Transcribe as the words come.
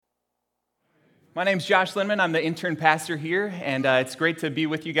My name's Josh Lindman. I'm the intern pastor here, and it's great to be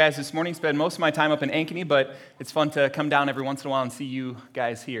with you guys this morning. Spend most of my time up in Ankeny, but it's fun to come down every once in a while and see you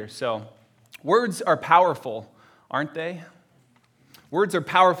guys here. So, words are powerful, aren't they? Words are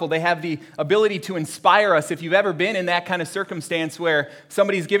powerful. They have the ability to inspire us. If you've ever been in that kind of circumstance where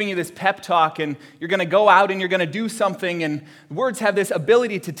somebody's giving you this pep talk and you're going to go out and you're going to do something, and words have this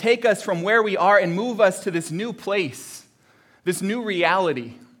ability to take us from where we are and move us to this new place, this new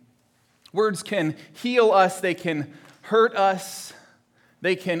reality. Words can heal us, they can hurt us,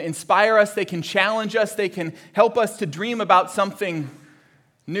 they can inspire us, they can challenge us, they can help us to dream about something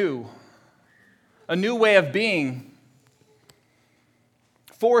new, a new way of being.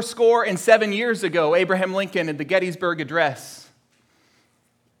 77 years ago, Abraham Lincoln at the Gettysburg Address,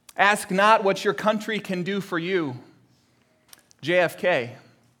 "Ask not what your country can do for you." JFK,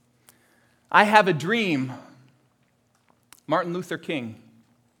 "I have a dream." Martin Luther King.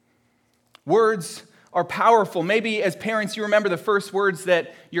 Words are powerful. Maybe as parents, you remember the first words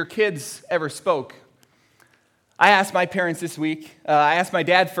that your kids ever spoke. I asked my parents this week. I asked my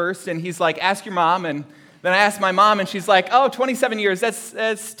dad first, and he's like, "Ask your mom." And then I asked my mom, and she's like, "Oh, 27 years,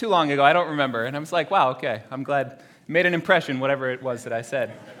 that's too long ago. I don't remember." And I was like, wow, okay. I'm glad it made an impression, whatever it was that I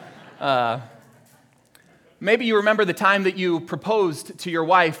said. Maybe you remember the time that you proposed to your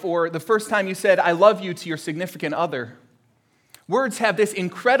wife, or the first time you said, "I love you" to your significant other. Words have this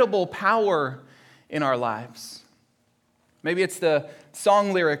incredible power in our lives. Maybe it's the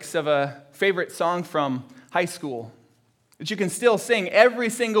song lyrics of a favorite song from high school that you can still sing every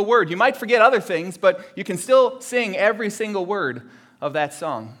single word. You might forget other things, but you can still sing every single word of that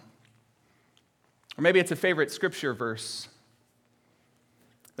song. Or maybe it's a favorite scripture verse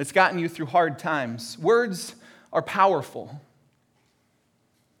that's gotten you through hard times. Words are powerful.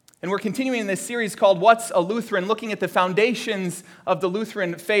 And we're continuing this series called What's a Lutheran, looking at the foundations of the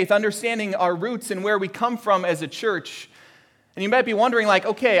Lutheran faith, understanding our roots and where we come from as a church. And you might be wondering, like,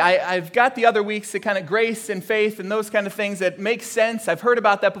 okay, I've got the other weeks, the kind of grace and faith and those kind of things that make sense. I've heard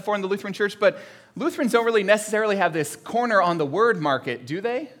about that before in the Lutheran church, but Lutherans don't really necessarily have this corner on the word market, do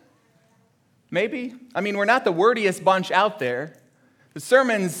they? Maybe. I mean, we're not the wordiest bunch out there. The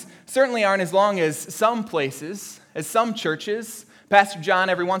sermons certainly aren't as long as some places, as some churches. Pastor John,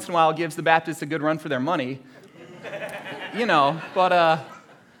 every once in a while, gives the Baptists a good run for their money. But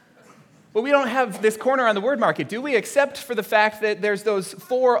we don't have this corner on the word market, do we? Except for the fact that there's those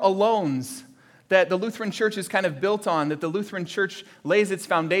four alones that the Lutheran church is kind of built on, that the Lutheran church lays its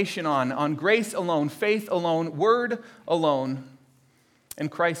foundation on grace alone, faith alone, word alone, and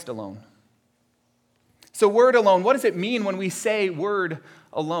Christ alone. So word alone, what does it mean when we say word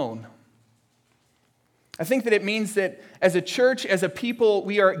alone? I think that it means that as a church, as a people,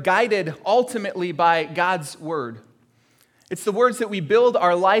 we are guided ultimately by God's word. It's the words that we build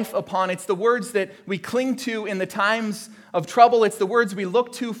our life upon. It's the words that we cling to in the times of trouble. It's the words we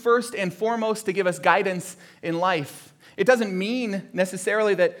look to first and foremost to give us guidance in life. It doesn't mean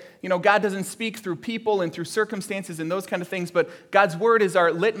necessarily that, God doesn't speak through people and through circumstances and those kind of things, but God's word is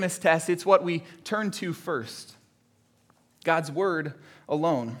our litmus test. It's what we turn to first. God's word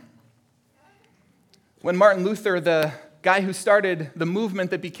alone. When Martin Luther, the guy who started the movement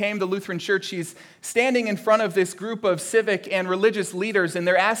that became the Lutheran Church, he's standing in front of this group of civic and religious leaders, and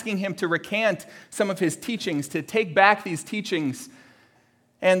they're asking him to recant some of his teachings, to take back these teachings.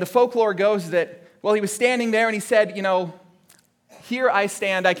 And the folklore goes that, he was standing there and he said, "Here I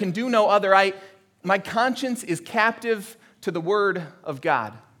stand, I can do no other. My conscience is captive to the word of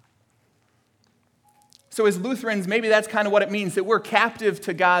God." So as Lutherans, maybe that's kind of what it means, that we're captive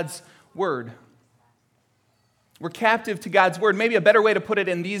to God's word. We're captive to God's word. Maybe a better way to put it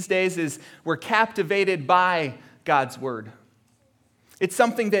in these days is we're captivated by God's word. It's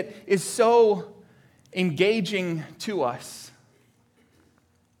something that is so engaging to us.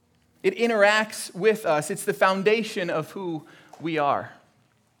 It interacts with us. It's the foundation of who we are.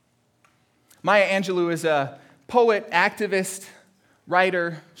 Maya Angelou is a poet, activist,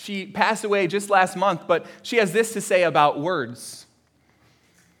 writer. She passed away just last month, but she has this to say about words.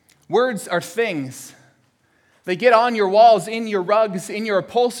 Words are things. They get on your walls, in your rugs, in your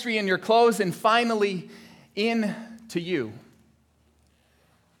upholstery, in your clothes, and finally into you.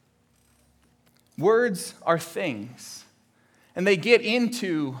 Words are things, and they get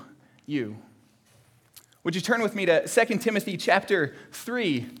into you. Would you turn with me to 2 Timothy chapter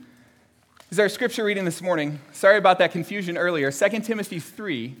 3? This is our scripture reading this morning. Sorry about that confusion earlier. 2 Timothy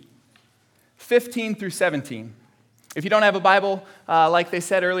 3, 15 through 17. If you don't have a Bible, like they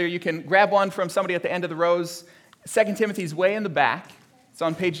said earlier, you can grab one from somebody at the end of the rows. 2 Timothy's way in the back. It's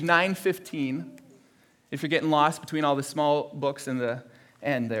on page 915, if you're getting lost between all the small books in the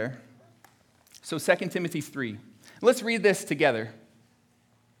end there. So 2 Timothy 3. Let's read this together.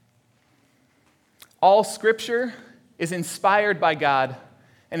 All Scripture is inspired by God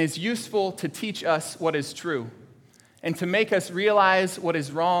and is useful to teach us what is true and to make us realize what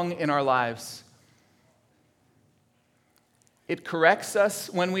is wrong in our lives. It corrects us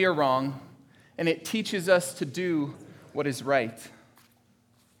when we are wrong, and it teaches us to do what is right.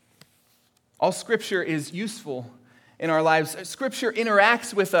 All Scripture is useful in our lives. Scripture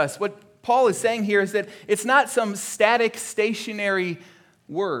interacts with us. What Paul is saying here is that it's not some static, stationary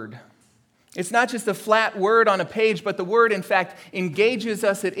word. It's not just a flat word on a page, but the word, in fact, engages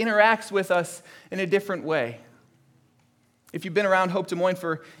us. It interacts with us in a different way. If you've been around Hope Des Moines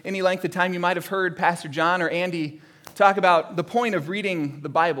for any length of time, you might have heard Pastor John or Andy talk about the point of reading the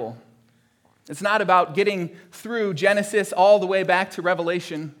Bible. It's not about getting through Genesis all the way back to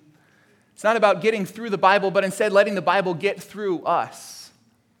Revelation. It's not about getting through the Bible, but instead letting the Bible get through us.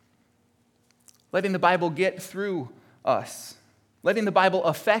 Letting the Bible get through us. Letting the Bible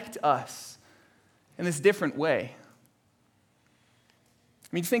affect us in this different way. I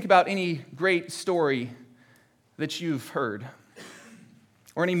mean, think about any great story that you've heard,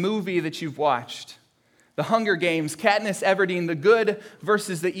 or any movie that you've watched. The Hunger Games, Katniss Everdeen, the good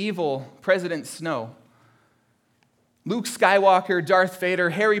versus the evil, President Snow. Luke Skywalker, Darth Vader,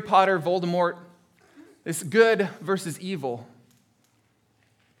 Harry Potter, Voldemort. This good versus evil.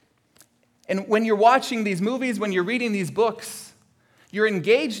 And when you're watching these movies, when you're reading these books, you're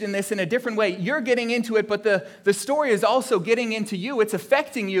engaged in this in a different way. You're getting into it, but the story is also getting into you. It's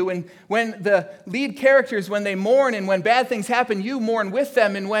affecting you. And when the lead characters, when they mourn and when bad things happen, you mourn with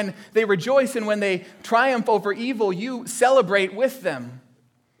them. And when they rejoice and when they triumph over evil, you celebrate with them.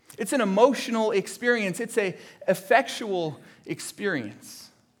 It's an emotional experience. It's an effectual experience.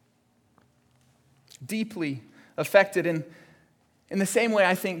 Deeply affected. And in the same way,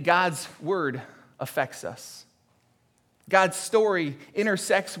 I think God's word affects us. God's story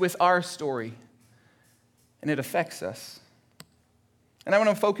intersects with our story, and it affects us. And I want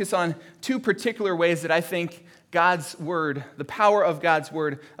to focus on two particular ways that I think God's word, the power of God's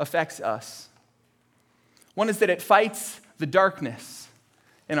word, affects us. One is that it fights the darkness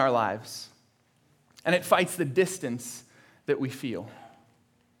in our lives, and it fights the distance that we feel.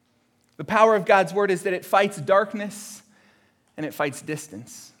 The power of God's word is that it fights darkness and it fights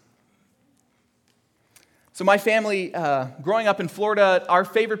distance. So my family, growing up in Florida, our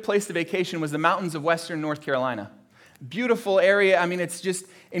favorite place to vacation was the mountains of western North Carolina. Beautiful area. I mean, it's just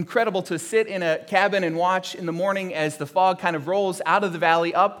incredible to sit in a cabin and watch in the morning as the fog kind of rolls out of the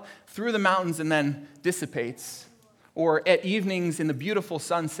valley up through the mountains and then dissipates. Or at evenings in the beautiful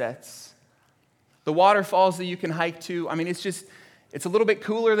sunsets. The waterfalls that you can hike to. I mean, it's a little bit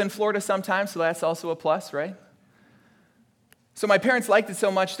cooler than Florida sometimes, so that's also a plus, right? So my parents liked it so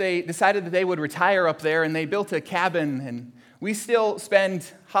much, they decided that they would retire up there, and they built a cabin, and we still spend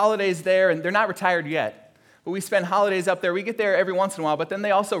holidays there, and they're not retired yet, but we spend holidays up there. We get there every once in a while, but then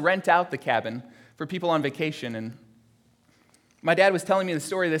they also rent out the cabin for people on vacation. And my dad was telling me the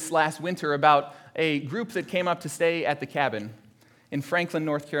story this last winter about a group that came up to stay at the cabin in Franklin,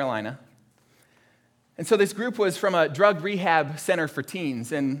 North Carolina. And so this group was from a drug rehab center for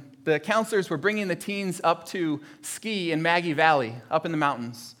teens, and the counselors were bringing the teens up to ski in Maggie Valley, up in the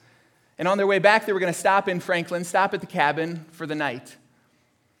mountains. And on their way back, they were going to stop in Franklin, stop at the cabin for the night.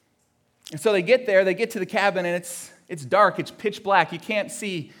 And so they get there, they get to the cabin, and it's dark, it's pitch black. You can't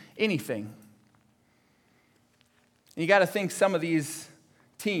see anything. And you got to think some of these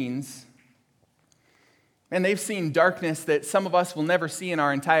teens, and they've seen darkness that some of us will never see in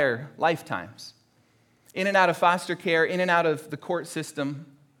our entire lifetimes. In and out of foster care, in and out of the court system,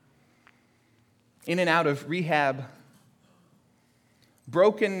 in and out of rehab,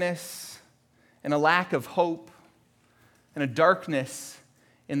 brokenness and a lack of hope and a darkness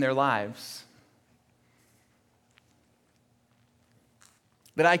in their lives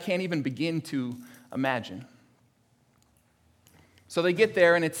that I can't even begin to imagine. So they get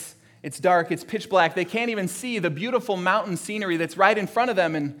there and it's dark, it's pitch black. They can't even see the beautiful mountain scenery that's right in front of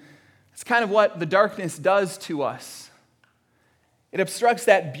them, and it's kind of what the darkness does to us. It obstructs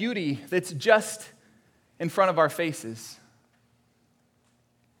that beauty that's just in front of our faces.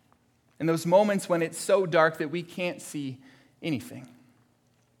 In those moments when it's so dark that we can't see anything.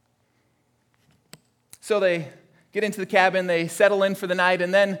 So they get into the cabin, they settle in for the night,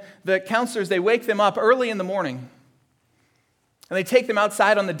 and then the counselors, they wake them up early in the morning. And they take them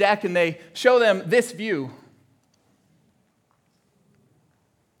outside on the deck and they show them this view.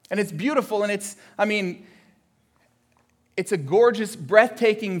 And it's beautiful, and it's a gorgeous,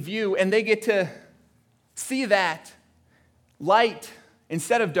 breathtaking view, and they get to see that light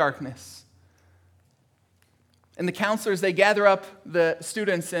instead of darkness. And the counselors, they gather up the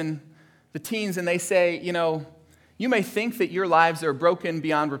students and the teens and they say, you may think that your lives are broken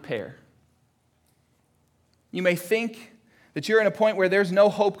beyond repair. You may think that you're in a point where there's no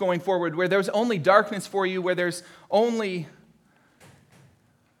hope going forward, where there's only darkness for you, where there's only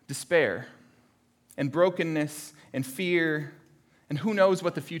despair and brokenness and fear, and who knows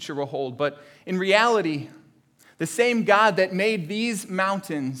what the future will hold. But in reality, the same God that made these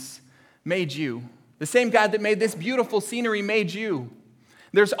mountains made you. The same God that made this beautiful scenery made you.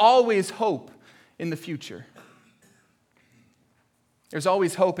 There's always hope in the future. There's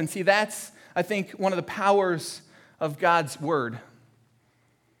always hope. And see, that's, I think, one of the powers of God's word,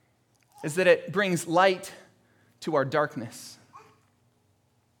 is that it brings light to our darkness.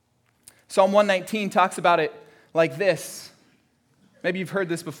 Psalm 119 talks about it like this. Maybe you've heard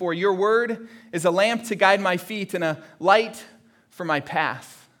this before. Your word is a lamp to guide my feet and a light for my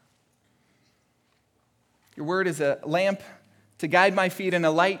path. Your word is a lamp to guide my feet and a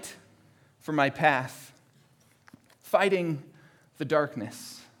light for my path. Fighting the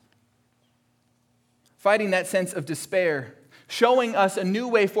darkness. Fighting that sense of despair. Showing us a new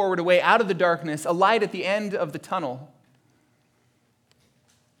way forward, a way out of the darkness, a light at the end of the tunnel.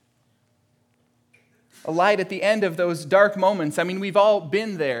 A light at the end of those dark moments. I mean, we've all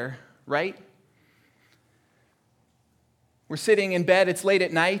been there, right? We're sitting in bed, it's late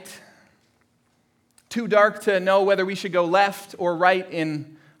at night. Too dark to know whether we should go left or right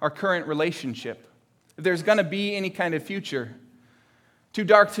in our current relationship. If there's going to be any kind of future. Too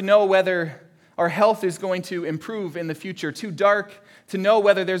dark to know whether our health is going to improve in the future. Too dark to know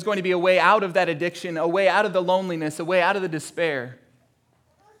whether there's going to be a way out of that addiction, a way out of the loneliness, a way out of the despair.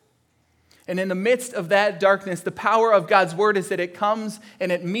 And in the midst of that darkness, the power of God's word is that it comes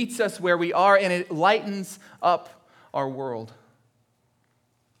and it meets us where we are and it lightens up our world.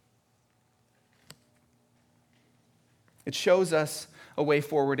 It shows us a way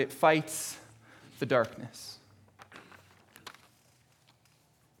forward. It fights the darkness.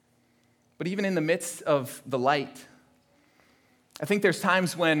 But even in the midst of the light, I think there's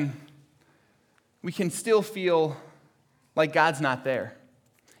times when we can still feel like God's not there.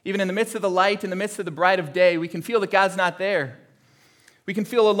 Even in the midst of the light, in the midst of the bright of day, we can feel that God's not there. We can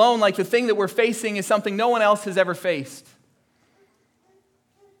feel alone, like the thing that we're facing is something no one else has ever faced.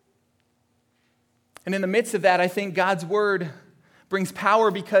 And in the midst of that, I think God's word brings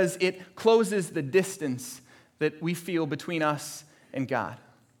power because it closes the distance that we feel between us and God.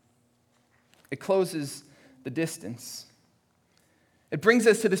 It closes the distance. It brings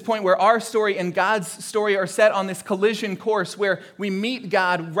us to this point where our story and God's story are set on this collision course where we meet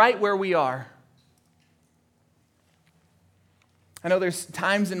God right where we are. I know there's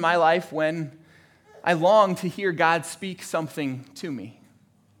times in my life when I long to hear God speak something to me.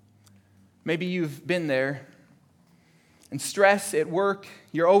 Maybe you've been there. In stress at work,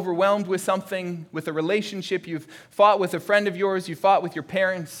 you're overwhelmed with something, with a relationship, you've fought with a friend of yours, you fought with your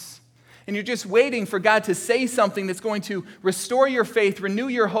parents. And you're just waiting for God to say something that's going to restore your faith, renew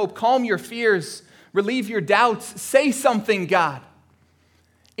your hope, calm your fears, relieve your doubts. Say something, God.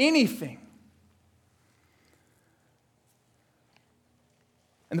 Anything.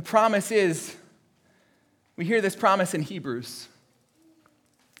 And the promise is, we hear this promise in Hebrews.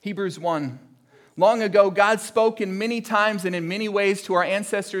 Hebrews 1. Long ago, God spoke in many times and in many ways to our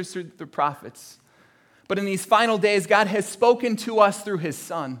ancestors through the prophets. But in these final days, God has spoken to us through His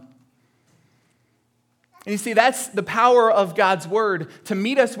Son. And you see, that's the power of God's word, to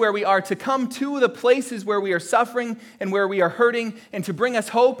meet us where we are, to come to the places where we are suffering and where we are hurting, and to bring us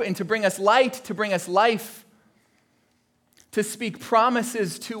hope and to bring us light, to bring us life, to speak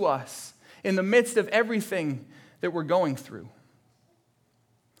promises to us in the midst of everything that we're going through.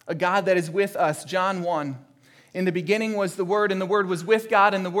 A God that is with us. John 1. In the beginning was the Word, and the Word was with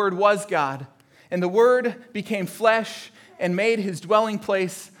God, and the Word was God. And the Word became flesh and made His dwelling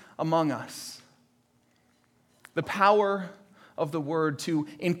place among us. The power of the word to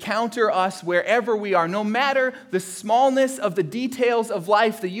encounter us wherever we are, no matter the smallness of the details of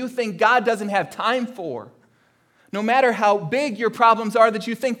life that you think God doesn't have time for. No matter how big your problems are that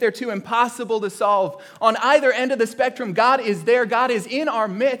you think they're too impossible to solve. On either end of the spectrum, God is there. God is in our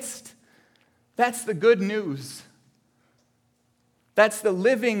midst. That's the good news. That's the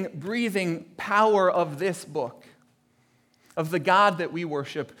living, breathing power of this book. Of the God that we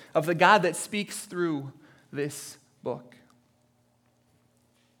worship. Of the God that speaks through this book.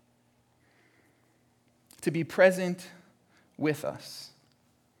 To be present with us.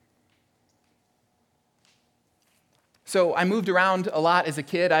 So I moved around a lot as a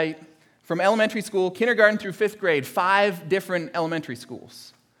kid. From elementary school, kindergarten through 5th grade, 5 different elementary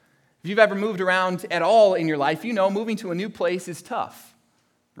schools. If you've ever moved around at all in your life, you know moving to a new place is tough,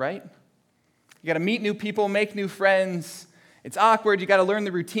 right? You got to meet new people, make new friends. It's awkward. You got to learn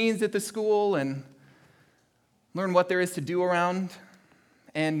the routines at the school and learn what there is to do around.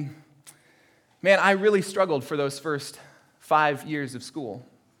 And man, I really struggled for those first 5 years of school.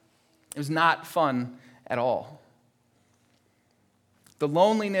 It was not fun at all. The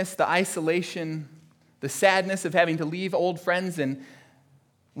loneliness, the isolation, the sadness of having to leave old friends and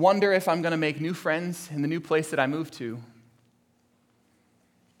wonder if I'm going to make new friends in the new place that I moved to.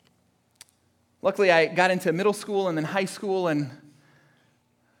 Luckily, I got into middle school and then high school and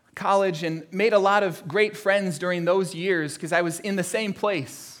college and made a lot of great friends during those years because I was in the same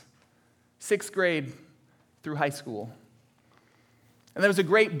place, 6th grade through high school. And that was a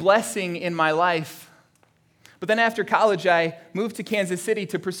great blessing in my life. But then after college, I moved to Kansas City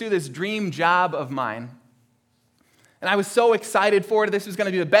to pursue this dream job of mine. And I was so excited for it. This was going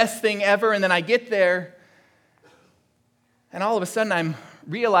to be the best thing ever. And then I get there, and all of a sudden I'm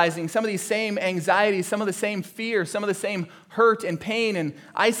realizing some of these same anxieties, some of the same fear, some of the same hurt and pain and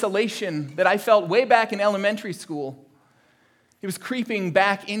isolation that I felt way back in elementary school. It was creeping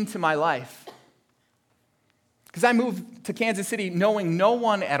back into my life. Because I moved to Kansas City knowing no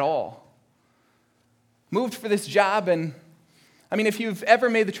one at all. Moved for this job, and I mean, if you've ever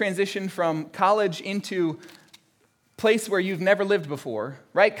made the transition from college into place where you've never lived before,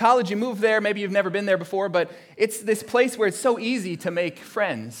 right? College, you move there, maybe you've never been there before, but it's this place where it's so easy to make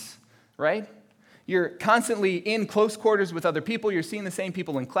friends, right? You're constantly in close quarters with other people. You're seeing the same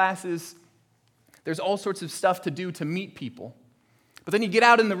people in classes. There's all sorts of stuff to do to meet people. But then you get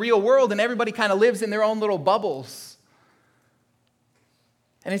out in the real world and everybody kind of lives in their own little bubbles.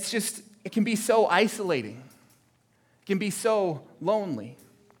 And it can be so isolating. It can be so lonely.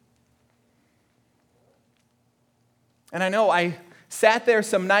 And I know I sat there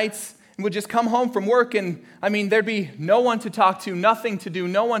some nights and would just come home from work and, there'd be no one to talk to, nothing to do,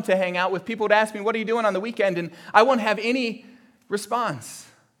 no one to hang out with. People would ask me, what are you doing on the weekend? And I wouldn't have any response.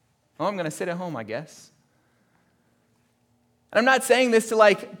 Oh, I'm going to sit at home, I guess. And I'm not saying this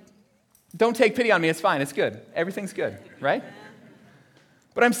to don't take pity on me. It's fine. It's good. Everything's good, right?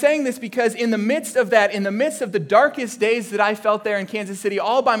 But I'm saying this because in the midst of that, in the midst of the darkest days that I felt there in Kansas City,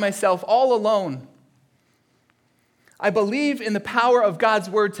 all by myself, all alone, I believe in the power of God's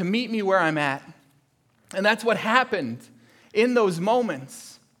word to meet me where I'm at. And that's what happened in those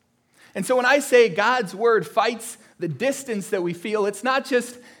moments. And so when I say God's word fights the distance that we feel, it's not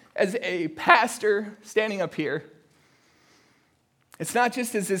just as a pastor standing up here. It's not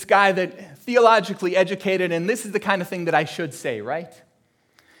just as this guy that theologically educated, and this is the kind of thing that I should say, right?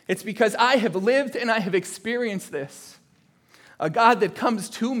 It's because I have lived and I have experienced this. A God that comes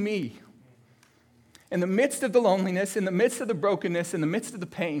to me in the midst of the loneliness, in the midst of the brokenness, in the midst of the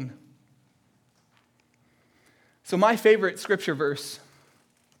pain. So my favorite scripture verse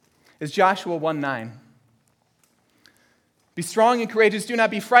is Joshua 1:9. Be strong and courageous. Do not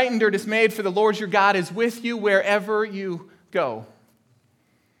be frightened or dismayed, for the Lord your God is with you wherever you go.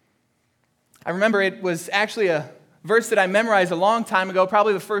 I remember it was actually a verse that I memorized a long time ago,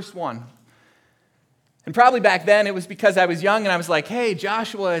 probably the first one. And probably back then it was because I was young and I was like, hey,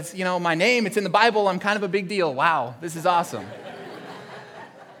 Joshua, it's, my name, it's in the Bible, I'm kind of a big deal. Wow, this is awesome.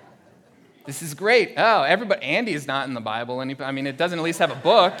 This is great. Oh, Andy is not in the Bible. It doesn't at least have a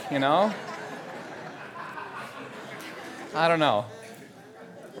book, I don't know.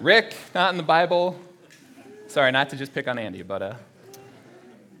 Rick, not in the Bible. Sorry, not to just pick on Andy, but...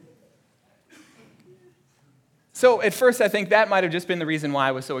 So at first, I think that might have just been the reason why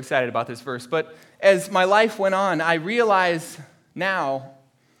I was so excited about this verse. But as my life went on, I realize now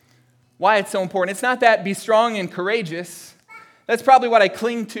why it's so important. It's not that be strong and courageous. That's probably what I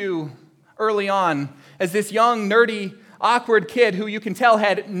cling to early on as this young, nerdy, awkward kid who you can tell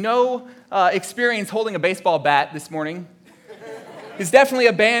had no experience holding a baseball bat this morning. He's definitely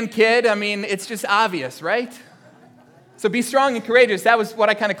a band kid. It's just obvious, right? So be strong and courageous. That was what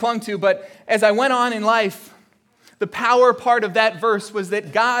I kind of clung to. But as I went on in life, the power part of that verse was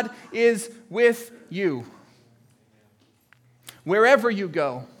that God is with you wherever you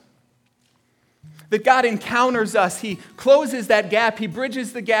go. That God encounters us. He closes that gap. He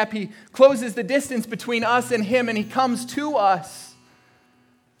bridges the gap. He closes the distance between us and Him, and He comes to us.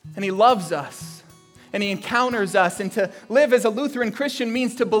 And He loves us. And He encounters us. And to live as a Lutheran Christian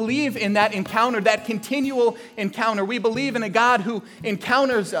means to believe in that encounter, that continual encounter. We believe in a God who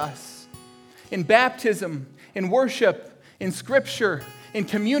encounters us in baptism, in worship, in scripture, in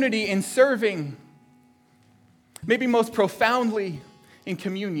community, in serving, maybe most profoundly in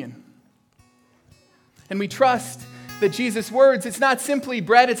communion. And we trust that Jesus' words, it's not simply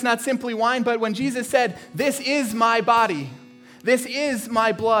bread, it's not simply wine, but when Jesus said, "This is my body, this is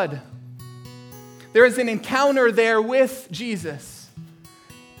my blood," there is an encounter there with Jesus,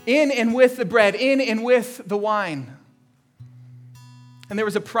 in and with the bread, in and with the wine. And there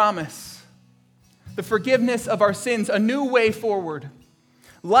was a promise, the forgiveness of our sins, a new way forward,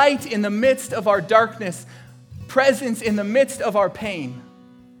 light in the midst of our darkness, presence in the midst of our pain.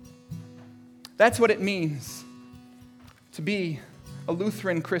 That's what it means to be a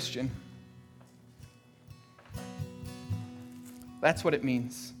Lutheran Christian. That's what it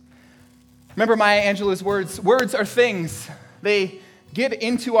means. Remember Maya Angelou's words. Words are things. They get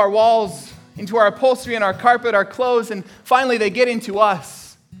into our walls, into our upholstery and our carpet, our clothes, and finally they get into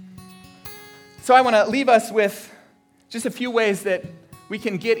us. So I want to leave us with just a few ways that we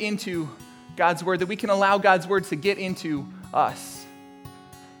can get into God's word, that we can allow God's word to get into us.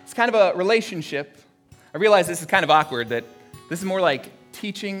 It's kind of a relationship. I realize this is kind of awkward, that this is more like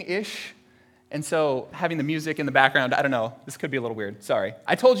teaching-ish, and so having the music in the background, I don't know, this could be a little weird. Sorry.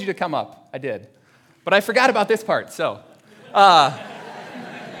 I told you to come up. I did. But I forgot about this part, so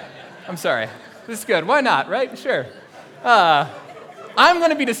I'm sorry. This is good. Why not, right? Sure. I'm going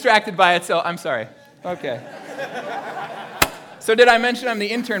to be distracted by it, so I'm sorry. Okay. So did I mention I'm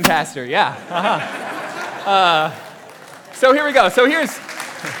the intern pastor? Yeah. So here we go. So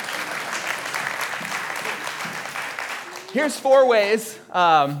here's 4 ways,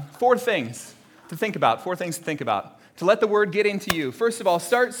 4 things to think about, to let the word get into you. First of all,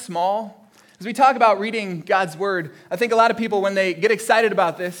 start small. As we talk about reading God's word, I think a lot of people, when they get excited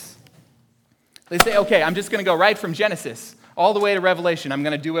about this, they say, okay, I'm just going to go right from Genesis all the way to Revelation. I'm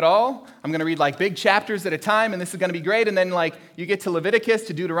going to do it all. I'm going to read like big chapters at a time, and this is going to be great. And then like you get to Leviticus,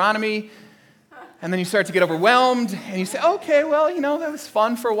 to Deuteronomy, and then you start to get overwhelmed, and you say, okay, well, that was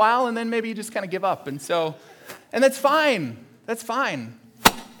fun for a while, and then maybe you just kind of give up. And that's fine. That's fine.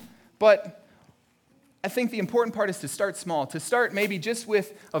 But I think the important part is to start small, to start maybe just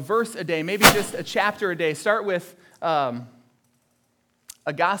with a verse a day, maybe just a chapter a day. Start with a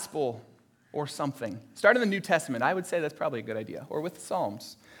gospel or something. Start in the New Testament. I would say that's probably a good idea. Or with the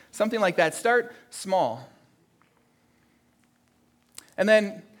Psalms. Something like that. Start small. And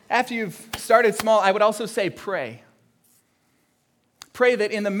then after you've started small, I would also say pray. Pray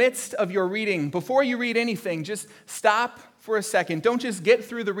that in the midst of your reading, before you read anything, just stop for a second. Don't just get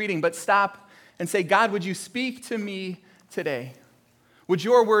through the reading, but stop and say, God, would you speak to me today? Would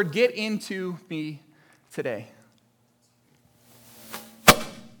your word get into me today?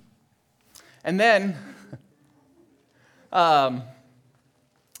 And then,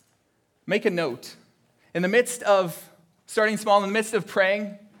 make a note. In the midst of starting small, in the midst of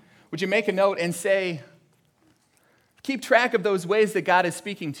praying, would you make a note and say, keep track of those ways that God is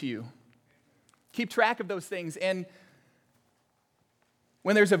speaking to you. Keep track of those things. And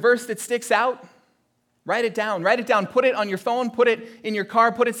when there's a verse that sticks out, write it down. Write it down. Put it on your phone. Put it in your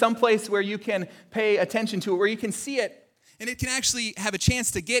car. Put it someplace where you can pay attention to it, where you can see it. And it can actually have a chance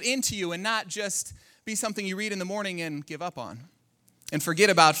to get into you and not just be something you read in the morning and give up on and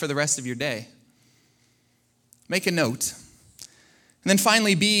forget about for the rest of your day. Make a note. And then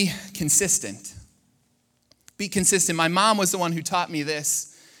finally, be consistent. Be consistent. My mom was the one who taught me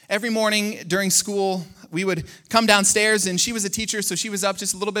this. Every morning during school, we would come downstairs, and she was a teacher, so she was up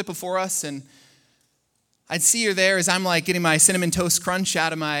just a little bit before us, and I'd see her there as I'm like getting my Cinnamon Toast Crunch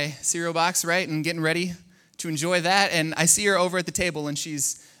out of my cereal box, right, and getting ready to enjoy that, and I see her over at the table, and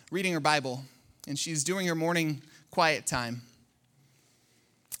she's reading her Bible, and she's doing her morning quiet time.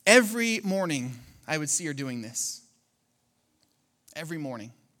 Every morning, I would see her doing this. Every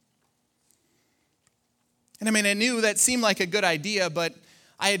morning. And I knew that seemed like a good idea, but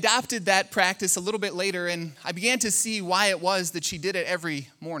I adopted that practice a little bit later, and I began to see why it was that she did it every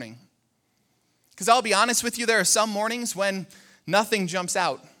morning. Because I'll be honest with you, there are some mornings when nothing jumps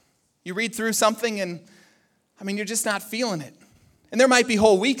out. You read through something, and you're just not feeling it. And there might be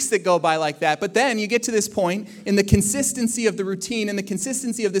whole weeks that go by like that, but then you get to this point in the consistency of the routine, in the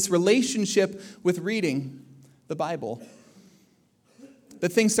consistency of this relationship with reading the Bible,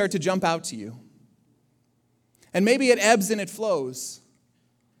 that things start to jump out to you. And maybe it ebbs and it flows,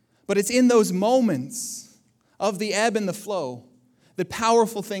 but it's in those moments of the ebb and the flow that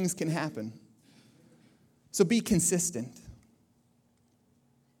powerful things can happen. So be consistent.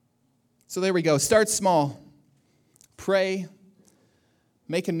 So there we go. Start small. Pray,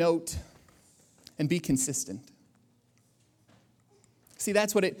 make a note, and be consistent. See,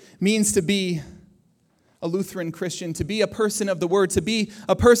 that's what it means to be a Lutheran Christian, to be a person of the Word, to be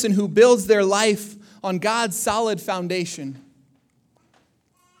a person who builds their life on God's solid foundation.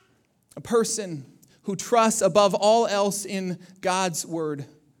 A person who trusts above all else in God's word,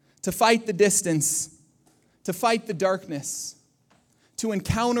 to fight the distance, to fight the darkness, to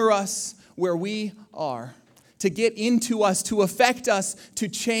encounter us where we are, to get into us, to affect us, to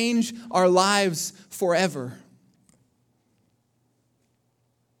change our lives forever.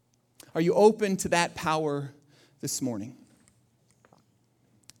 Are you open to that power this morning?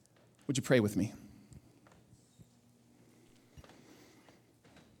 Would you pray with me?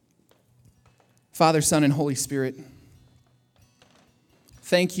 Father, Son, and Holy Spirit,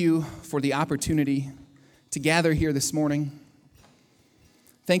 thank you for the opportunity to gather here this morning.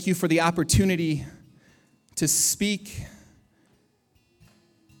 Thank you for the opportunity to speak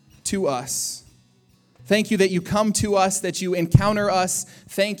to us. Thank you that you come to us, that you encounter us.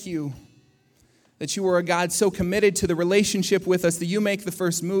 Thank you that you are a God so committed to the relationship with us that you make the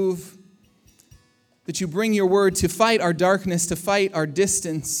first move, that you bring your word to fight our darkness, to fight our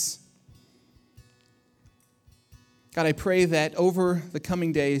distance. God, I pray that over the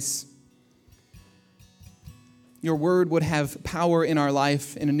coming days, your word would have power in our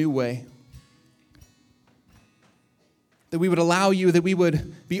life in a new way. That we would allow you, that we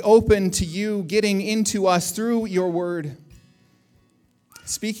would be open to you getting into us through your word,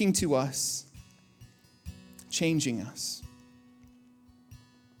 speaking to us, changing us.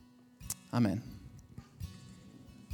 Amen.